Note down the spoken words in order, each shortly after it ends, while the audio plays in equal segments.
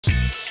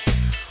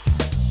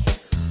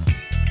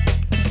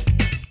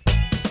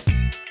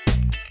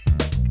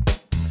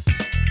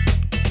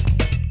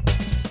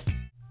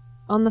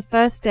On the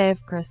first day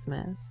of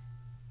Christmas,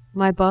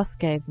 my boss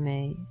gave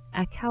me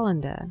a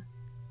calendar,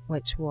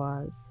 which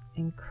was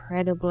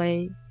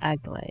incredibly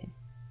ugly.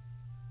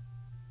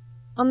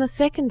 On the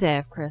second day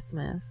of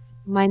Christmas,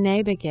 my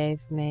neighbor gave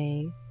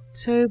me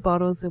 2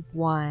 bottles of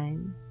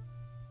wine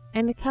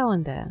and a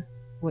calendar,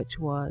 which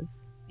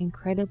was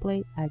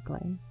incredibly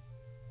ugly.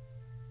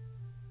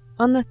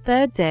 On the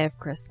third day of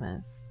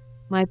Christmas,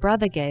 my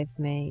brother gave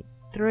me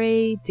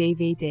 3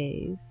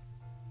 DVDs,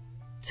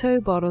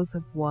 2 bottles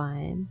of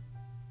wine,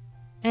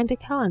 and a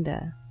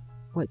calendar,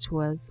 which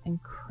was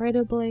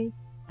incredibly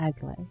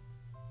ugly.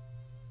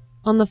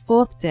 On the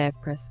fourth day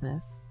of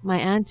Christmas, my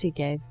auntie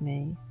gave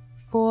me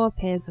 4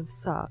 pairs of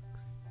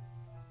socks,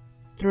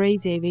 3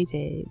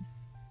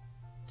 DVDs,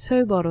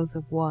 2 bottles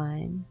of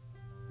wine,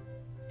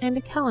 and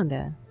a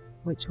calendar,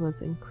 which was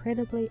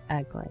incredibly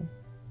ugly.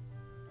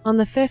 On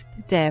the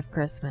fifth day of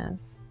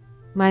Christmas,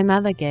 my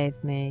mother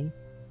gave me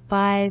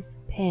 5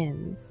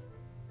 pens,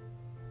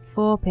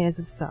 4 pairs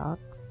of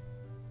socks,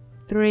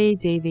 3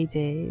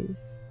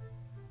 DVDs,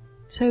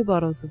 2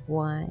 bottles of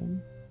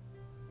wine,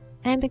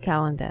 and a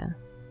calendar,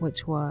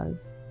 which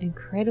was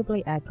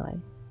incredibly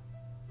ugly.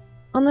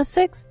 On the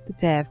sixth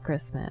day of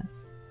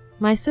Christmas,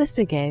 my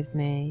sister gave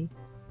me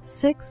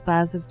 6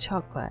 bars of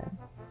chocolate,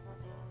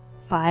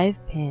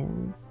 5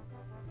 pens,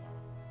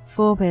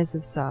 4 pairs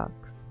of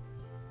socks,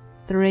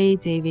 3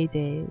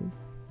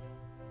 DVDs,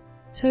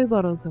 2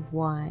 bottles of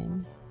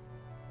wine,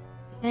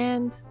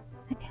 and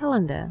a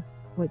calendar,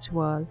 which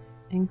was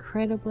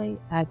incredibly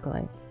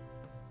ugly.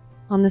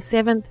 On the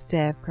 7th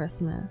day of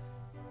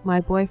Christmas,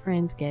 my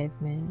boyfriend gave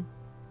me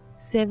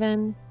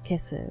 7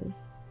 kisses,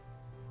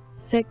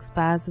 6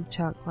 bars of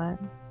chocolate,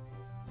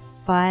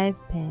 5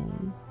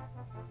 pens,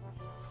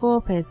 4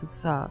 pairs of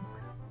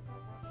socks,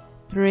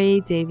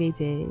 3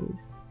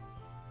 DVDs,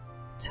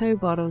 2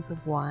 bottles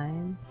of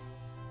wine,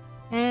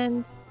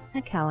 and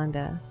a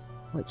calendar,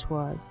 which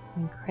was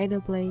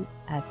incredibly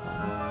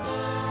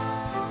ugly.